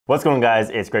What's going on,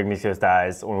 guys? It's Greg Misios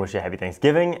Dies. I want to wish you a happy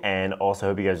Thanksgiving and also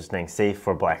hope you guys are staying safe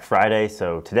for Black Friday.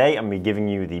 So today I'm going to be giving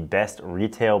you the best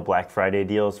retail Black Friday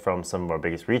deals from some of our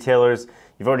biggest retailers.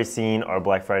 You've already seen our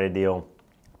Black Friday deal.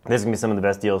 This is going to be some of the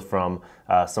best deals from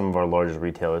some of our largest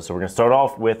retailers. So we're going to start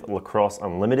off with Lacrosse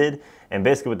Unlimited, and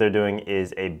basically what they're doing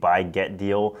is a buy-get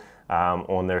deal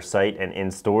on their site and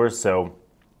in stores. So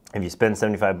if you spend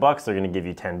 75 bucks, they're going to give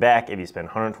you 10 back. If you spend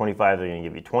 125, they're going to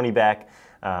give you 20 back.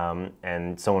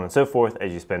 And so on and so forth.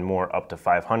 As you spend more, up to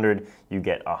 500, you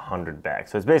get 100 back.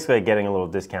 So it's basically like getting a little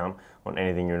discount on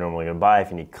anything you're normally going to buy.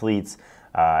 If you need cleats,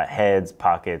 heads,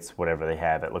 pockets, whatever they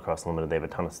have at Lacrosse Unlimited, they have a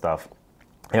ton of stuff.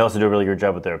 They also do a really good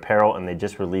job with their apparel, and they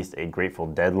just released a Grateful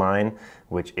Dead line,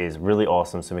 which is really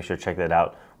awesome. So make sure to check that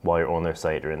out while you're on their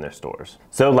site or in their stores.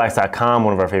 So Lax.com,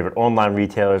 one of our favorite online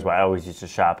retailers where I always used to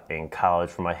shop in college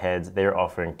for my heads, they're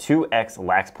offering 2x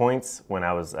Lax points when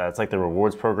I was, it's like the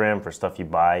rewards program for stuff you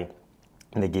buy,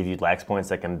 and they give you Lax points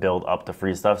that can build up to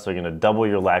free stuff. So you're gonna double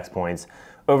your Lax points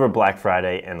over Black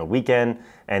Friday and the weekend.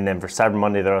 And then for Cyber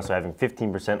Monday, they're also having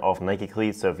 15% off Nike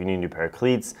cleats. So if you need a new pair of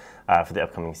cleats for the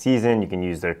upcoming season, you can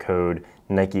use their code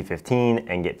Nike15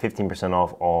 and get 15%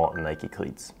 off all Nike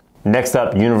cleats. Next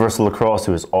up, Universal Lacrosse,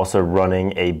 who is also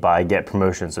running a buy-get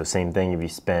promotion. So same thing, if you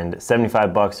spend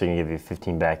 75 bucks, they're gonna give you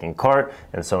 15 back in cart,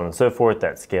 and so on and so forth.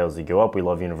 That scales as you go up. We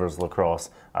love Universal Lacrosse.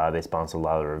 They sponsor a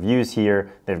lot of the reviews here.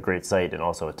 They have a great site and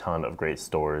also a ton of great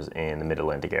stores in the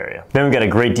Mid-Atlantic area. Then we got a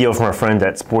great deal from our friends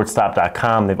at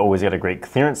SportStop.com. They've always got a great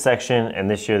clearance section, and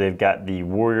this year they've got the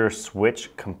Warrior Switch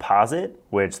Composite,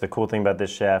 which the cool thing about this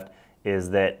shaft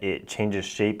is that it changes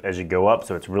shape as you go up.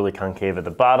 So it's really concave at the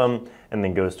bottom and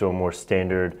then goes to a more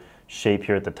standard shape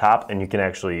here at the top. And you can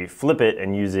actually flip it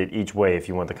and use it each way. If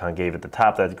you want the concave at the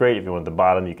top, that's great. If you want the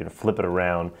bottom, you can flip it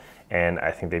around. And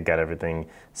I think they've got everything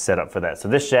set up for that. So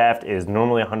this shaft is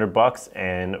normally 100 bucks,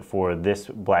 and for this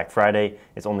Black Friday,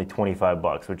 it's only 25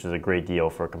 bucks, which is a great deal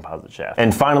for a composite shaft.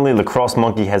 And finally, Lacrosse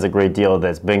Monkey has a great deal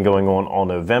that's been going on all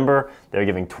November. They're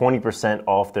giving 20%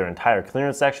 off their entire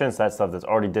clearance section. So that's stuff that's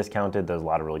already discounted. There's a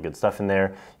lot of really good stuff in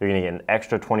there. You're gonna get an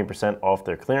extra 20% off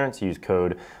their clearance. Use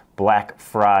code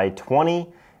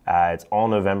BLACKFRY20. It's all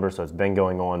November, so it's been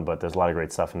going on, but there's a lot of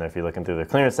great stuff in there. If you're looking through the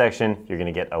clearance section, you're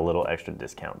gonna get a little extra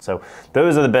discount. So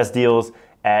those are the best deals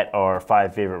at our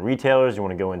 5 favorite retailers. You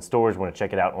wanna go in stores, you wanna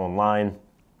check it out online.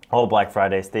 All Black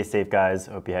Friday. Stay safe, guys.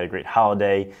 Hope you had a great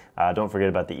holiday. Don't forget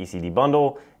about the ECD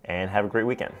bundle, and have a great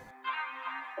weekend.